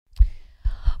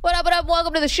What up, what up?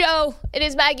 Welcome to the show. It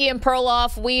is Maggie and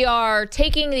Perloff. We are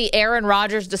taking the Aaron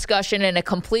Rodgers discussion in a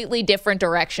completely different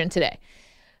direction today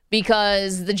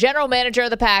because the general manager of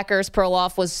the Packers,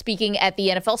 Perloff, was speaking at the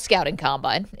NFL Scouting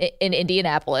Combine in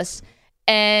Indianapolis.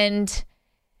 And,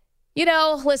 you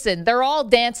know, listen, they're all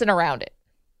dancing around it,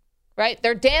 right?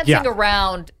 They're dancing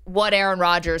around what Aaron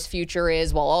Rodgers' future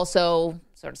is while also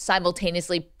sort of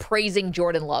simultaneously praising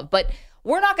Jordan Love. But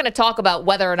we're not going to talk about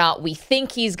whether or not we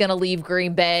think he's going to leave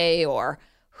Green Bay or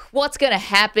what's going to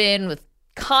happen with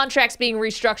contracts being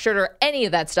restructured or any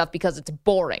of that stuff because it's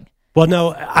boring. Well,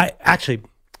 no, I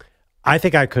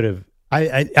think I could have.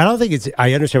 I don't think it's.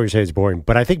 I understand what you're saying. It's boring,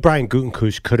 but I think Brian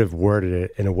Gutekunst could have worded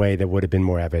it in a way that would have been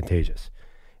more advantageous.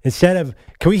 Instead of,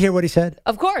 can we hear what he said?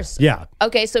 Of course. Yeah.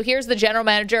 Okay, so here's the general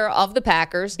manager of the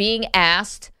Packers being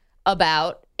asked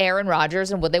about Aaron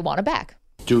Rodgers and would they want him back.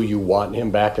 Do you want him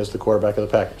back as the quarterback of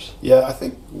the Packers? Yeah, I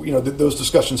think those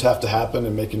discussions have to happen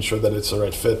and making sure that it's the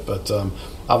right fit. But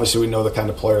obviously, we know the kind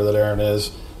of player that Aaron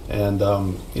is, and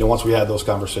once we had those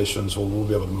conversations, we'll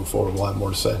be able to move forward. We'll have more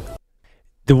to say.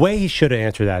 The way he should have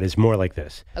answered that is more like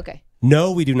this. Okay.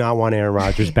 No, we do not want Aaron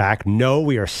Rodgers back. No,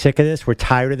 we are sick of this. We're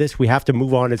tired of this. We have to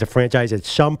move on as a franchise at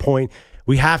some point.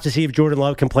 We have to see if Jordan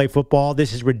Love can play football.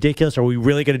 This is ridiculous. Are we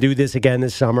really going to do this again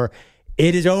this summer?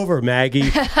 It is over,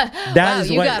 Maggie. Wow,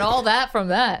 you got all that from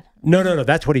that. No.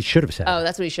 That's what he should have said. Oh,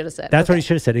 that's what he should have said. That's what he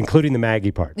should have said, including the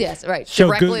Maggie part. Yes, right. So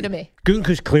directly to me.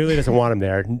 Gutekunst clearly doesn't want him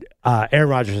there. Aaron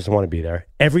Rodgers doesn't want to be there.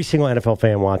 Every single NFL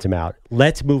fan wants him out.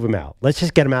 Let's move him out. Let's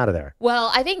just get him out of there. Well,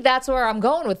 I think that's where I'm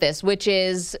going with this, which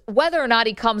is whether or not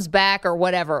he comes back or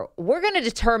whatever, we're going to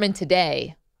determine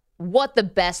today what the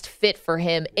best fit for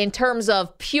him in terms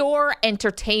of pure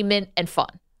entertainment and fun.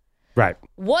 Right.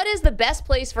 What is the best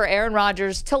place for Aaron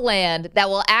Rodgers to land that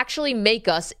will actually make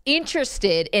us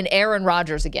interested in Aaron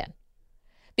Rodgers again?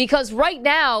 Because right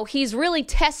now, he's really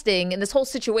testing, and this whole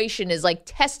situation is like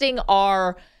testing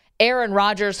our Aaron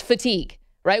Rodgers fatigue,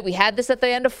 right? We had this at the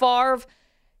end of Favre.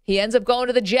 He ends up going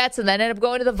to the Jets and then ended up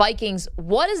going to the Vikings.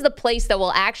 What is the place that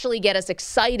will actually get us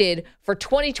excited for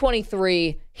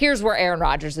 2023? Here's where Aaron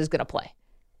Rodgers is going to play.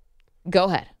 Go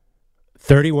ahead.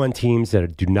 31 teams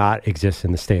that do not exist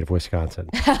in the state of Wisconsin.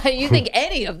 You think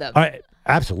any of them?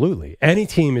 Absolutely. Any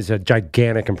team is a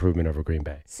gigantic improvement over Green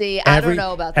Bay. See, I don't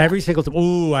know about that. Every single team.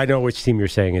 Ooh, I know which team you're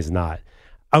saying is not.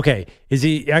 Okay, is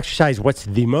the exercise what's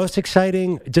the most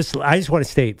exciting? I just want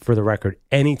to state for the record,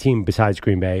 any team besides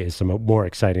Green Bay is more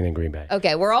exciting than Green Bay.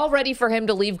 Okay, we're all ready for him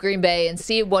to leave Green Bay and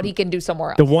see what he can do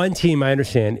somewhere else. The one team I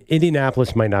understand,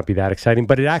 Indianapolis might not be that exciting,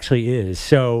 but it actually is.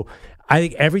 So I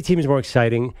think every team is more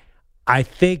exciting. I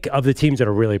think of the teams that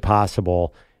are really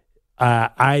possible,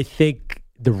 I think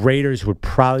the Raiders would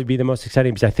probably be the most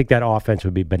exciting because I think that offense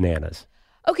would be bananas.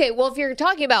 Okay, well, if you're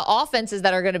talking about offenses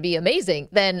that are going to be amazing,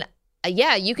 then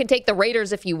yeah, you can take the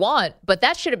Raiders if you want, but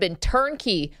that should have been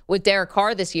turnkey with Derek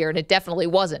Carr this year, and it definitely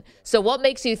wasn't. So what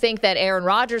makes you think that Aaron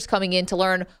Rodgers coming in to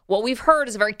learn what we've heard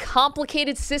is a very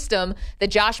complicated system that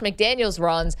Josh McDaniels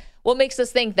runs, what makes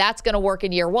us think that's going to work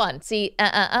in year one? See,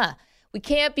 we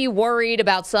can't be worried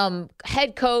about some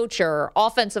head coach or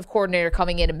offensive coordinator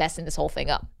coming in and messing this whole thing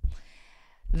up.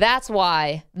 That's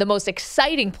why the most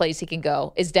exciting place he can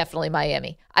go is definitely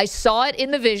Miami. I saw it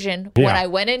in the vision when I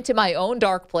went into my own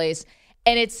dark place,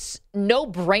 and it's no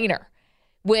brainer.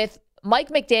 With Mike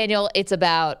McDaniel, it's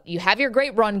about you have your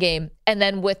great run game, and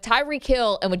then with Tyreek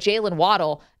Hill and with Jalen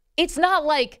Waddle, it's not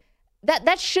like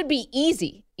that should be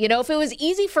easy. You know, if it was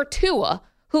easy for Tua,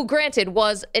 who granted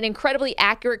was an incredibly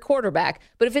accurate quarterback,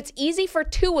 but if it's easy for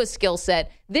Tua's skill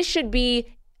set, this should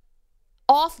be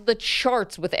off the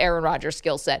charts with Aaron Rodgers'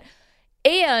 skill set.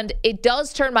 And it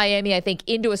does turn Miami, I think,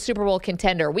 into a Super Bowl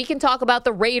contender. We can talk about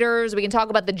the Raiders. We can talk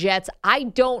about the Jets. I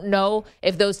don't know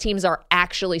if those teams are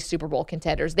actually Super Bowl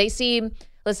contenders. They seem,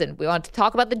 listen, we want to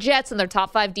talk about the Jets and their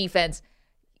top 5 defense.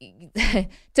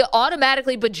 To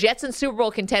automatically put Jets and Super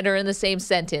Bowl contender in the same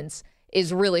sentence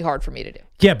is really hard for me to do.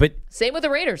 Yeah, but same with the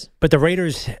Raiders. But the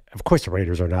Raiders, of course, the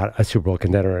Raiders are not a Super Bowl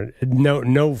contender.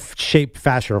 No shape,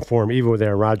 fashion, or form, even with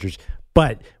Aaron Rodgers.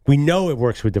 But we know it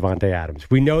works with Devontae Adams.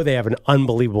 We know they have an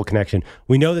unbelievable connection.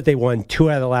 We know that they won 2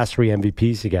 out of the last 3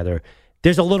 MVPs together.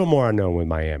 There's a little more unknown with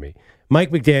Miami.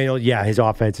 Mike McDaniel, yeah, his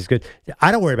offense is good.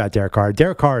 I don't worry about Derek Carr.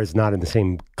 Derek Carr is not in the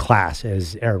same class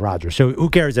as Aaron Rodgers. So who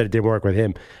cares that it didn't work with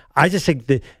him? I just think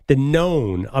the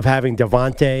known of having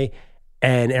Devontae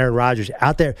and Aaron Rodgers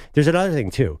out there. There's another thing,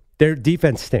 too. Their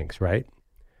defense stinks, right?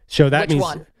 So that Which means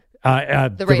one?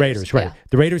 The Raiders, right? Yeah.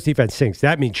 The Raiders defense stinks.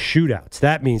 That means shootouts.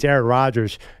 That means Aaron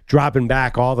Rodgers dropping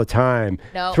back all the time,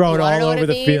 throwing all over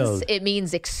the field. It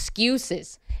means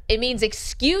excuses. It means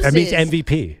excuses. That means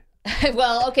MVP.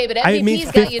 Well, okay, but It means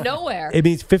MVP's got you nowhere. It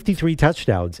means 53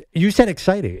 touchdowns. You said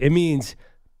exciting. It means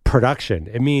production.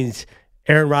 It means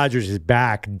Aaron Rodgers is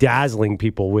back, dazzling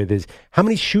people with his. How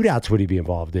many shootouts would he be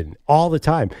involved in all the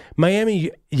time?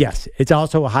 Miami, yes, it's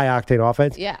also a high octane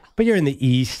offense. Yeah. But you're in the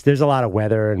East. There's a lot of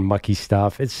weather and mucky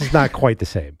stuff. It's just not quite the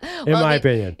same, in my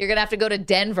opinion. You're going to have to go to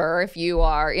Denver if you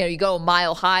are, you go a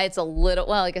mile high. It's a little,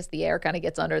 well, I guess the air kind of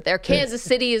gets under it there. Kansas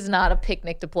City is not a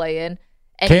picnic to play in.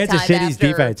 Kansas City's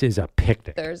defense is a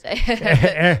picnic. Thursday.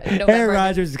 Aaron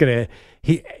Rodgers is gonna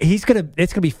it's gonna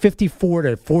be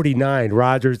 54-49.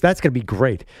 Rodgers, that's gonna be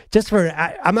great.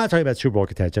 I'm not talking about Super Bowl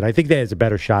contention. I think that is a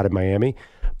better shot in Miami,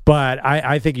 but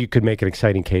I think you could make an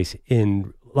exciting case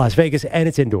in Las Vegas, and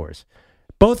it's indoors.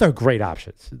 Both are great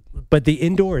options, but the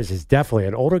indoors is definitely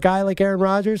an older guy like Aaron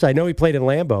Rodgers. I know he played in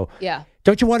Lambeau. Yeah.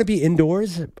 Don't you want to be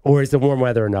indoors, or is the warm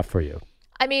weather enough for you?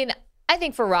 I mean, I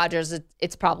think for Rodgers,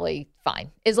 it's probably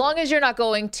fine. As long as you're not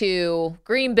going to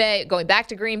Green Bay, going back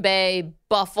to Green Bay,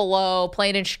 Buffalo,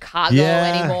 playing in Chicago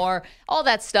anymore, all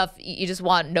that stuff you just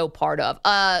want no part of.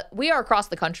 We are across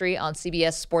the country on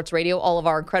CBS Sports Radio, all of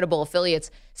our incredible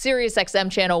affiliates, SiriusXM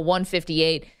channel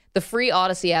 158, the free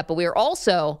Odyssey app, but we are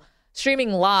also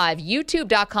streaming live,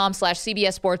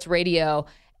 youtube.com/CBS Sports Radio.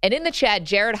 And in the chat,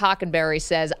 Jared Hockenberry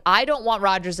says, I don't want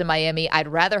Rodgers in Miami. I'd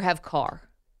rather have Carr.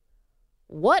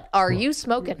 What are you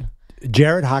smoking?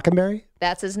 Jared Hockenberry?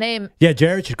 That's his name. Yeah,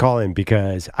 Jared should call in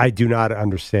because I do not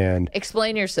understand.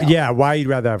 Explain yourself. Yeah, why you'd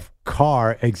rather have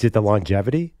Carr exit the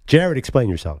longevity? Jared, explain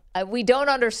yourself. We don't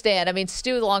understand. I mean,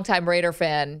 Stu, the longtime Raider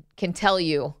fan, can tell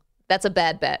you that's a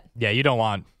bad bet. Yeah, you don't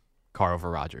want Carr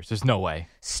over Rodgers. There's no way.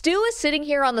 Stu is sitting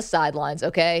here on the sidelines,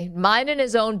 okay, minding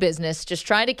his own business, just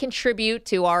trying to contribute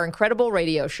to our incredible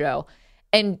radio show.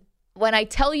 And when I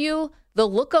tell you the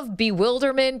look of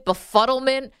bewilderment,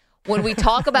 befuddlement, when we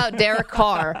talk about Derek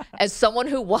Carr as someone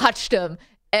who watched him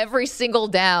every single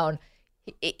down,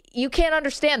 you can't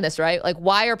understand this, right? Like,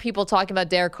 why are people talking about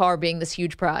Derek Carr being this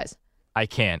huge prize? I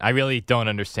can't. I really don't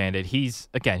understand it. He's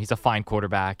a fine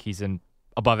quarterback. He's an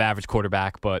above-average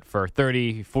quarterback, but for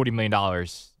 $30-40 million,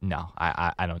 no,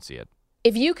 I don't see it.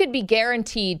 If you could be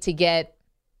guaranteed to get,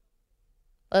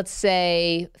 let's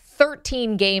say,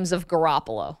 13 games of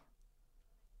Garoppolo,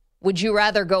 would you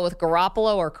rather go with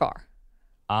Garoppolo or Carr?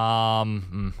 I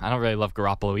don't really love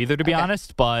Garoppolo either, to be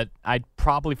honest, but I'd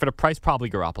probably, for the price,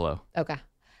 probably Garoppolo. Okay.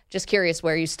 Just curious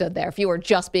where you stood there, if you were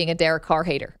just being a Derek Carr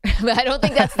hater. But I don't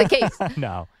think that's the case.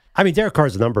 No. I mean, Derek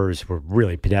Carr's numbers were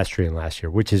really pedestrian last year,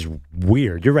 which is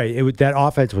weird. You're right. That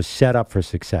offense was set up for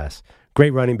success.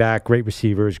 Great running back, great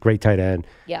receivers, great tight end.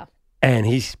 Yeah. And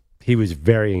he was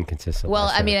very inconsistent.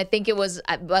 Well, I mean, I think it was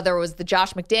whether it was the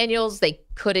Josh McDaniels, they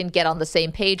couldn't get on the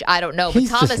same page. I don't know. But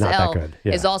Thomas L.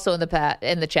 is also in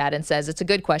the chat and says, it's a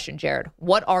good question, Jared.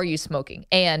 What are you smoking?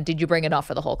 And did you bring enough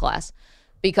for the whole class?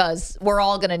 Because we're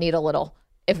all going to need a little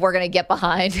if we're going to get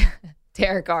behind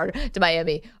Derek Carr to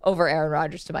Miami over Aaron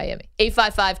Rodgers to Miami.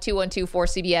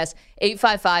 855-212-4CBS,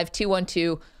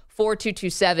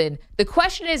 855-212-4227. The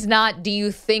question is not, do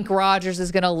you think Rodgers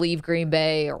is going to leave Green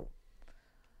Bay?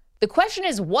 The question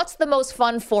is, what's the most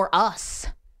fun for us,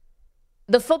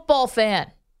 the football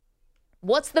fan?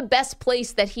 What's the best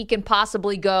place that he can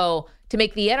possibly go to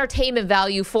make the entertainment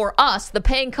value for us, the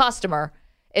paying customer,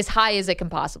 as high as it can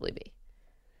possibly be?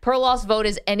 Perloff's vote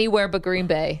is anywhere but Green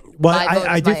Bay. Well,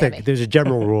 I do think there's a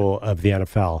general rule of the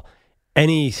NFL.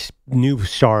 Any new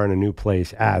star in a new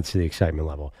place adds to the excitement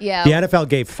level. Yeah. The NFL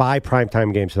gave 5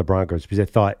 primetime games to the Broncos because they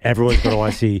thought everyone's going to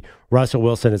want to see Russell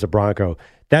Wilson as a Bronco.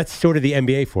 That's sort of the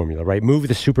NBA formula, right? Move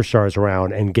the superstars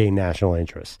around and gain national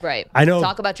interest. Right. I know.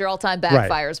 Talk about your all-time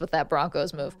backfires with that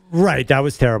Broncos move. Right. That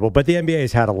was terrible. But the NBA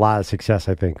has had a lot of success,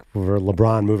 I think, for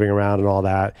LeBron moving around and all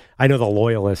that. I know the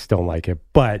loyalists don't like it,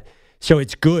 but so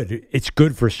it's good. It's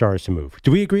good for stars to move.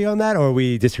 Do we agree on that, or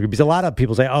we disagree? Because a lot of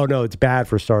people say, oh, no, it's bad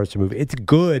for stars to move. It's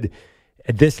good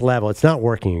at this level. It's not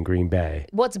working in Green Bay.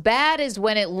 What's bad is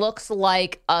when it looks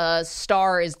like a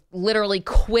star is literally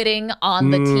quitting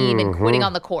on the team and quitting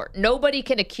on the court. Nobody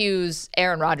can accuse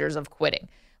Aaron Rodgers of quitting,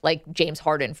 like James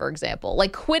Harden, for example.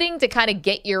 Like quitting to kind of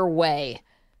get your way.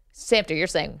 Samter, you're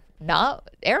saying, nah,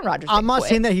 Aaron Rodgers didn't I'm not quit.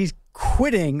 saying that he's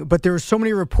quitting, but there were so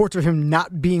many reports of him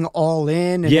not being all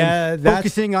in and then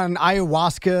focusing on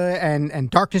ayahuasca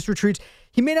and darkness retreats.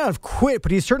 He may not have quit,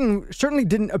 but he certainly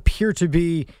didn't appear to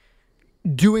be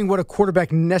doing what a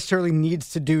quarterback necessarily needs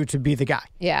to do to be the guy.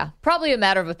 Yeah, probably a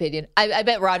matter of opinion. I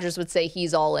bet Rodgers would say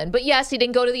he's all in. But yes, he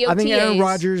didn't go to the OTAs. I think Aaron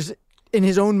Rodgers, in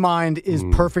his own mind, is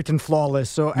perfect and flawless.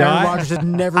 So Aaron Rodgers has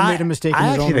never made a mistake in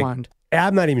his own mind.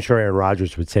 I'm not even sure Aaron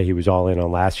Rodgers would say he was all in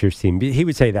on last year's team. He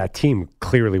would say that team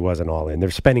clearly wasn't all in.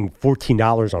 They're spending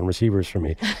 $14 on receivers for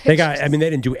me. They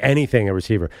didn't do anything at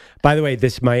receiver. By the way,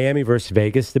 this Miami versus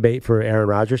Vegas debate for Aaron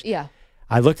Rodgers. Yeah.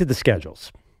 I looked at the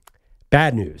schedules.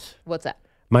 Bad news. What's that?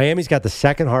 Miami's got the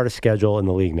second hardest schedule in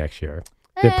the league next year.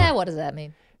 What does that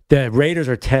mean? The Raiders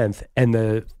are 10th, and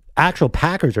the actual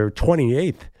Packers are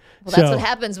 28th. Well, that's what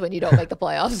happens when you don't make the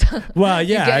playoffs. Well,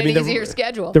 yeah. You get an easier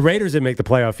schedule. The Raiders didn't make the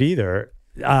playoff either.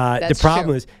 The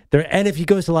problem is, and if he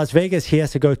goes to Las Vegas, he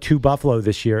has to go to Buffalo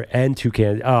this year and to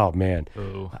Kansas. Oh, man.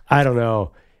 Ooh. I don't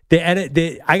know.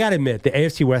 I got to admit, the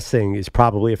AFC West thing is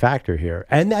probably a factor here.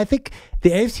 And I think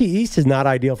the AFC East is not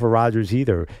ideal for Rodgers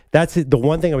either. That's the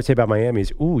one thing I would say about Miami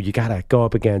is, you got to go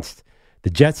up against the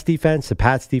Jets defense, the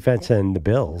Pats defense, and the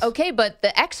Bills. Okay, but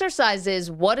the exercise is,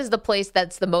 what is the place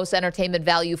that's the most entertainment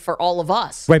value for all of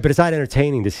us? Right, but it's not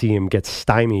entertaining to see him get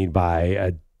stymied by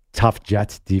a tough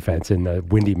Jets defense in the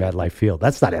windy MetLife Field.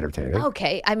 That's not entertaining.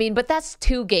 Okay, but that's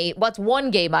 2 games. What's 1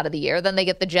 game out of the year? Then they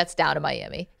get the Jets down to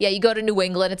Miami. Yeah, you go to New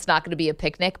England, it's not going to be a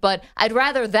picnic, but I'd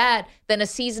rather that than a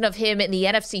season of him in the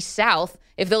NFC South,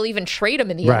 if they'll even trade him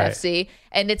in the NFC,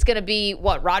 and it's going to be,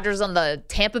 Rodgers on the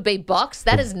Tampa Bay Bucks?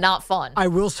 That is not fun. I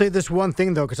will say this one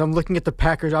thing, though, because I'm looking at the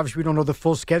Packers. Obviously, we don't know the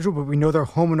full schedule, but we know their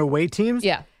home and away teams.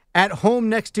 Yeah. At home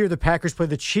next year, the Packers play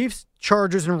the Chiefs,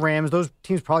 Chargers, and Rams. Those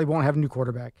teams probably won't have a new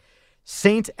quarterback.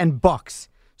 Saints and Bucks.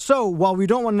 So while we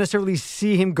don't want to necessarily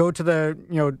see him go to the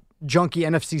junky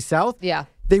NFC South,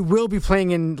 they will be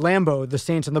playing in Lambeau, the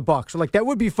Saints and the Bucks. So that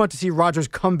would be fun to see Rodgers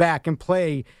come back and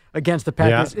play against the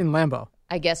Packers in Lambeau.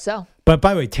 I guess so. But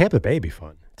by the way, Tampa Bay would be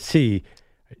fun to see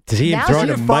him throwing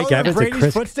to Mike Evans and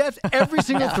Chris. Footsteps. Every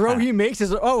single throw he makes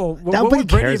is nobody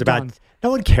cares about. No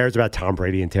one cares about Tom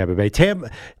Brady in Tampa Bay.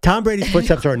 Tom Brady's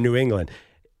footsteps are in New England.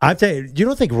 I'm telling you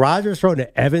don't think Rodgers throwing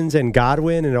to Evans and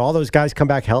Godwin and all those guys come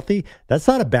back healthy? That's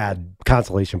not a bad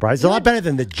consolation prize. It's a lot better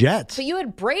than the Jets. But you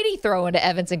had Brady throwing to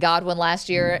Evans and Godwin last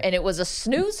year, and it was a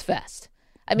snooze fest.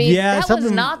 That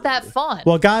was not that fun.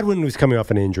 Well, Godwin was coming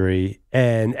off an injury,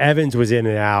 and Evans was in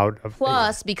and out.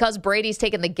 Plus, because Brady's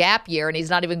taking the gap year and he's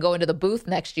not even going to the booth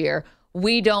next year,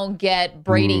 we don't get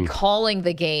Brady calling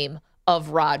the game of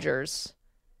Rodgers.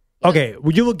 Okay,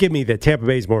 you will give me that Tampa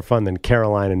Bay is more fun than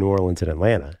Carolina, New Orleans, and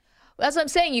Atlanta. That's what I'm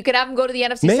saying. You could have him go to the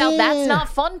NFC South. That's not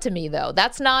fun to me, though.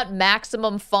 That's not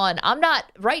maximum fun.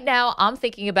 Right now, I'm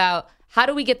thinking about how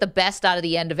do we get the best out of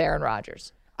the end of Aaron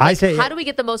Rodgers? How do we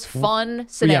get the most fun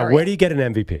scenario? Yeah, where do you get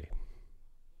an MVP?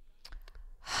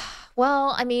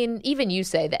 Well, even you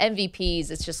say the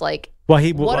MVPs, it's just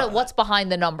what's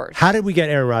behind the numbers? How did we get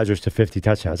Aaron Rodgers to 50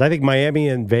 touchdowns? I think Miami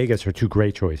and Vegas are 2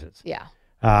 great choices. Yeah.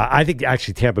 I think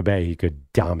actually Tampa Bay, he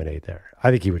could dominate there. I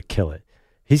think he would kill it.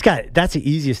 That's the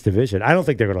easiest division. I don't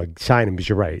think they're going to sign him, but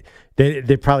you're right.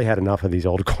 They probably had enough of these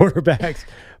old quarterbacks.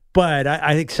 But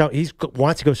I think so. He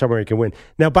wants to go somewhere he can win.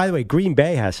 Now, by the way, Green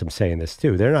Bay has some say in this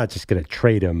too. They're not just going to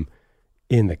trade him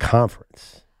in the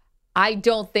conference. I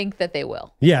don't think that they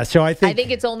will. Yeah, so I think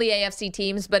it's only AFC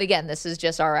teams. But again, this is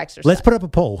just our exercise. Let's put up a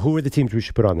poll. Who are the teams we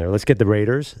should put on there? Let's get the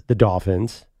Raiders, the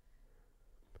Dolphins,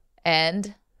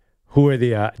 and who are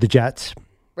the Jets?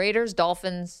 Raiders,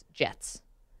 Dolphins, Jets.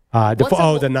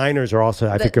 The Niners are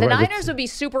also. The Niners would be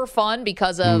super fun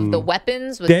because of the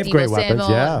weapons with Deebo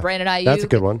Samuel and Brandon Ayuk. That's a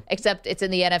good one. Except it's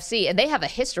in the NFC, and they have a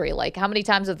history. How many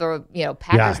times have the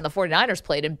Packers and the 49ers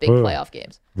played in big playoff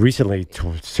games? Recently,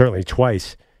 certainly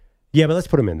twice. Yeah, but let's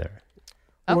put them in there.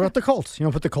 Okay. What about the Colts? You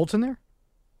don't put the Colts in there?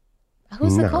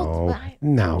 Who's the Colts?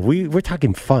 No, we're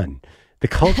talking fun. The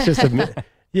Colts just.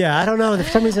 Yeah, I don't know. For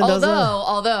some reason,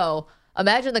 although,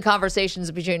 imagine the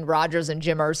conversations between Rodgers and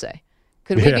Jim Irsay.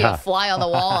 Could we be a fly on the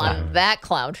wall on that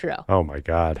clown show? Oh, my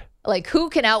God. Who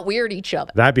can out-weird each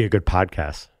other? That'd be a good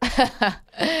podcast.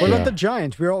 What about the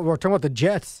Giants? We're talking about the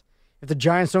Jets. If the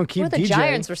Giants don't keep DJ. What are the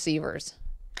Giants receivers?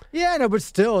 Yeah, no, but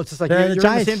still, it's just you're in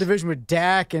the same division with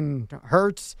Dak and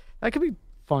Hurts. That could be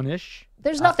funnish.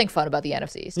 There's nothing fun about the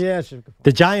NFC East. Yeah, it's just good.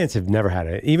 The Giants have never had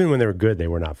it. Even when they were good, they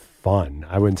were not fun,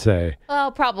 I wouldn't say.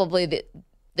 Well, probably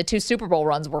the 2 Super Bowl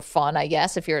runs were fun, I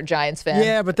guess, if you're a Giants fan.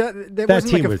 Yeah, but that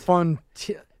wasn't a fun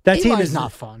that team is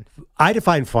not fun. I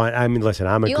define fun. Listen,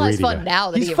 I'm a greedy guy. Eli's fun now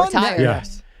that he retired.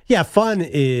 Yeah, fun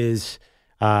is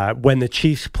when the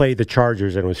Chiefs played the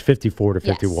Chargers and it was 54-51.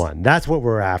 Yes. That's what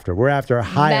we're after. We're after a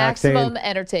high maximum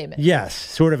entertainment. Yes,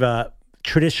 sort of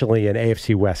traditionally an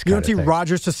AFC West kind of thing. You don't see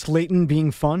Rodgers to Slayton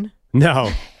being fun?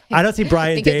 No. I don't see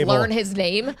Brian Dable. Learn his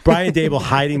name. Brian Dable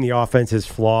hiding the offense's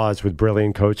flaws with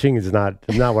brilliant coaching is not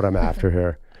what I'm after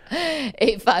here.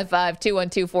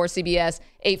 855-212-4CBS,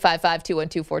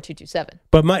 855-212-4227.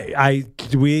 But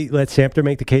do we let Samter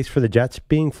make the case for the Jets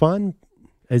being fun?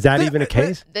 Is that even a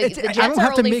case? The Jets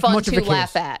are only fun to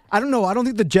laugh at. I don't know. I don't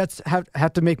think the Jets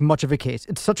have to make much of a case.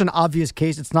 It's such an obvious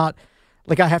case. It's not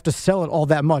like I have to sell it all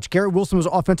that much. Garrett Wilson was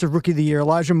Offensive Rookie of the Year.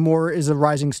 Elijah Moore is a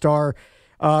rising star.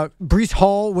 Breece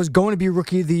Hall was going to be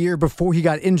Rookie of the Year before he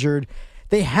got injured.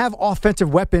 They have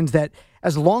offensive weapons that,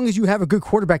 as long as you have a good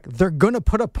quarterback, they're going to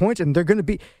put up points and they're going to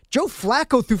be. Joe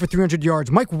Flacco threw for 300 yards.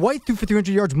 Mike White threw for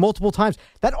 300 yards multiple times.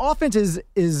 That offense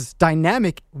is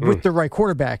dynamic with the right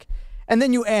quarterback. And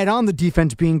then you add on the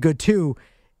defense being good too.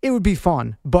 It would be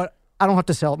fun, but I don't have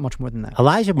to sell it much more than that.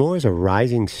 Elijah Moore is a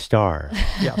rising star.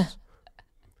 Yes.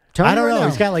 I don't know.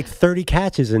 He's got like 30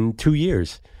 catches in 2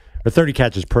 years. Or 30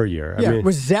 catches per year. Yeah, I mean, it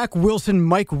was Zach Wilson,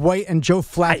 Mike White, and Joe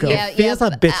Flacco. It feels a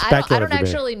bit speculative. I don't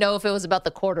actually know if it was about the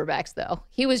quarterbacks, though.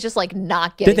 He was just like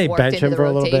not getting worked into the rotation. Did they bench him for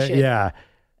a little bit? Yeah.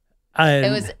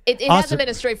 It hasn't been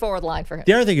a straightforward line for him.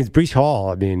 The other thing is Breece Hall.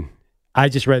 I mean, I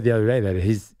just read the other day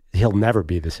that he'll never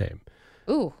be the same.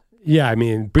 Ooh. Yeah, I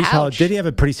mean, Breece Hall, did he have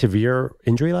a pretty severe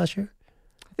injury last year?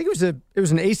 I think it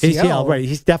was an ACL. Right.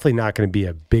 He's definitely not going to be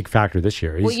a big factor this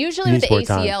year. Usually with the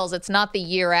ACLs, it's not the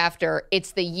year after,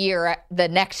 it's the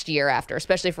next year after,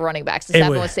 especially for running backs. It's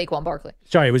happened with Saquon Barkley.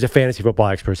 Sorry, it was a fantasy football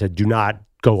expert said, do not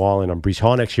go all in on Breece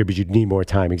Hall next year, but you need more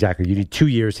time. Exactly. You need 2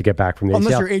 years to get back from the ACL.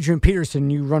 Unless you're Adrian Peterson,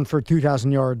 you run for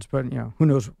 2,000 yards, but who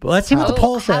knows? Well, let's see what the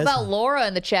poll says. How about Laura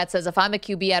in the chat says, if I'm a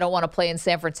QB, I don't want to play in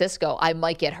San Francisco. I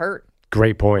might get hurt.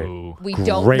 Great point. Ooh. We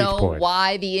don't know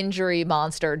why the injury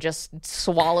monster just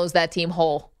swallows that team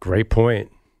whole. Great point.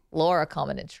 Laura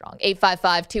coming in strong.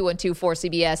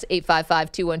 855-212-4CBS,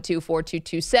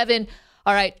 855-212-4227.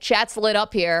 All right, chat's lit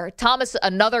up here. Thomas,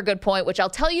 another good point, which I'll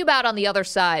tell you about on the other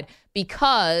side,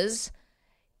 because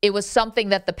it was something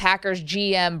that the Packers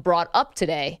GM brought up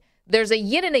today. There's a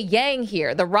yin and a yang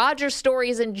here. The Rodgers story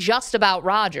isn't just about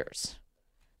Rodgers.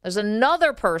 There's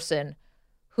another person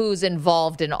who's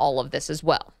involved in all of this as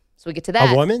well. So we get to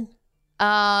that. A woman?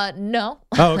 No.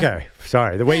 Oh, okay.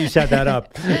 Sorry. The way you set that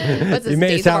up, you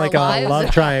made it sound like a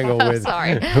love triangle with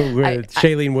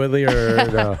Shailene Woodley or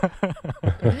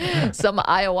some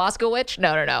ayahuasca witch.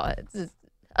 No. It's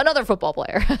another football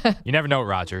player. You never know with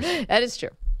Rodgers. That is true.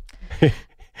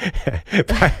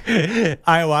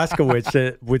 Ayahuasca witch.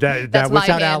 That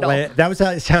would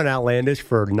sound outlandish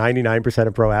for 99%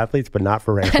 of pro athletes, but not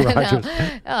for Aaron Rodgers.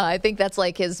 I think that's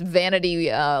like his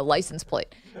vanity license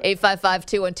plate.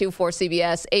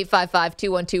 855-212-4CBS,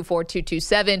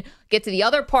 855-212-4227. Get to the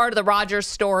other part of the Rodgers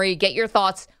story. Get your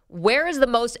thoughts. Where is the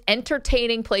most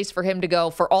entertaining place for him to go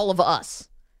for all of us?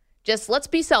 Just let's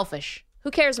be selfish.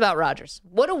 Who cares about Rodgers?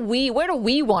 Where do we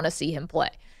want to see him play?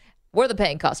 We're the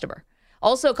paying customer.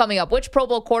 Also coming up, which Pro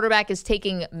Bowl quarterback is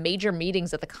taking major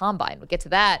meetings at the Combine? We'll get to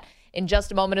that in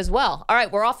just a moment as well. All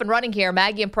right, we're off and running here.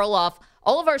 Maggie and Perloff,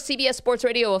 all of our CBS Sports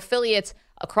Radio affiliates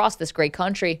across this great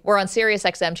country. We're on Sirius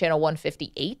XM channel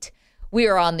 158. We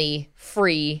are on the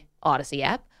free Odyssey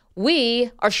app.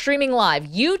 We are streaming live,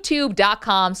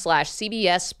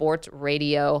 youtube.com/CBS Sports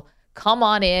Radio. Come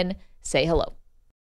on in, say hello.